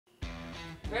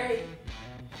Ready?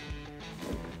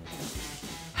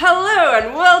 Hello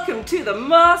and welcome to the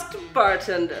Masked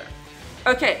Bartender.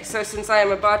 Okay, so since I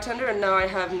am a bartender and now I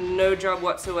have no job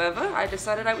whatsoever, I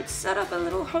decided I would set up a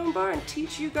little home bar and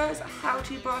teach you guys how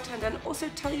to bartend and also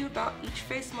tell you about each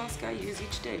face mask I use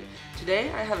each day. Today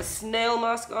I have a snail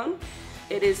mask on.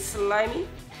 It is slimy.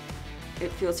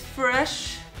 It feels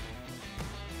fresh.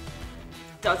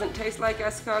 Doesn't taste like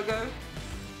escargot.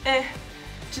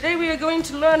 Today we are going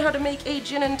to learn how to make a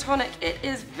gin and tonic. It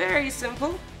is very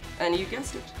simple, and you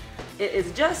guessed it. It is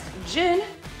just gin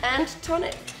and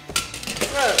tonic.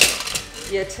 So,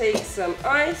 you take some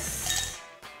ice,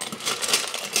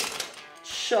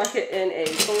 chuck it in a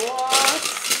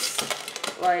glass,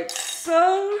 like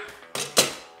so.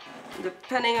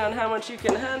 Depending on how much you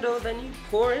can handle, then you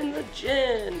pour in the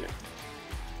gin.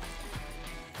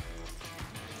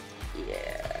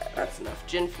 Yeah, that's enough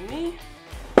gin for me.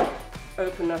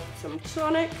 Open up some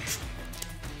tonic,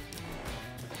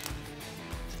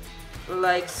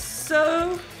 like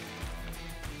so.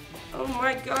 Oh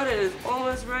my god, it is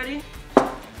almost ready.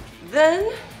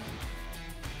 Then,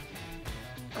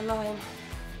 a lime.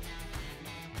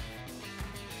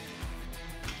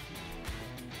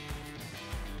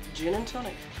 Gin and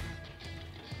tonic.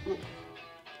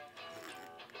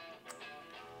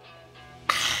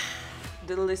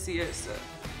 Delicioso.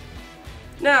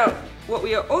 Now, what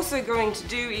we are also going to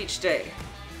do each day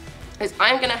is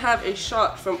I'm going to have a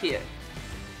shot from here.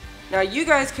 Now, you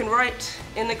guys can write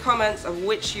in the comments of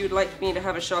which you'd like me to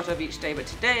have a shot of each day, but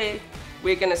today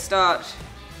we're going to start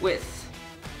with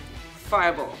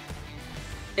Fireball.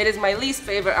 It is my least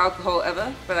favorite alcohol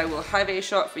ever, but I will have a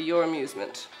shot for your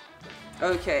amusement.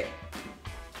 Okay.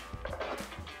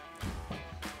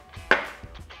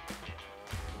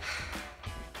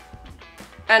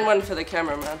 And one for the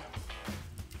cameraman.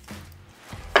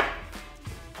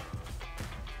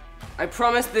 I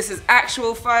promise this is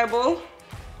actual Fireball.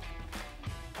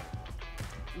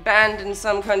 Banned in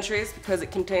some countries because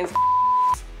it contains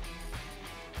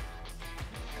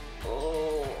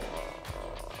oh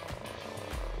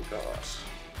gosh.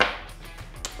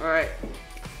 Alright.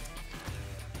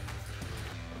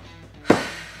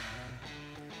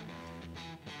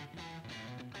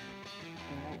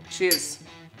 Cheers.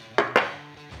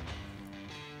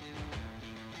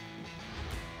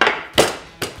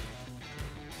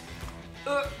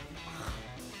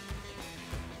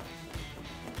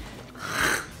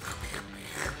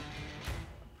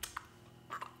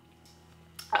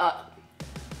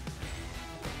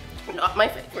 Not my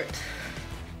favorite.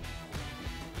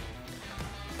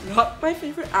 Not my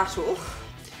favorite at all.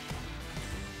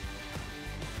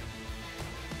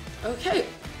 Okay.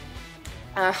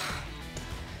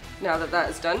 Now that that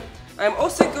is done, I'm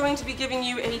also going to be giving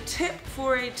you a tip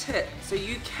for a tip. So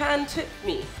you can tip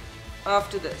me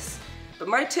after this. But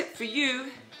my tip for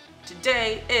you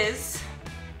today is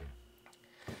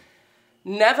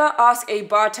never ask a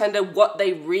bartender what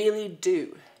they really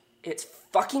do. It's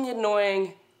fucking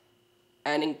annoying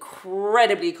and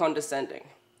incredibly condescending.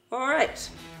 All right.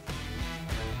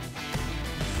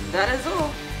 That is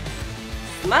all.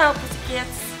 Smile,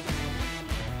 pussycats.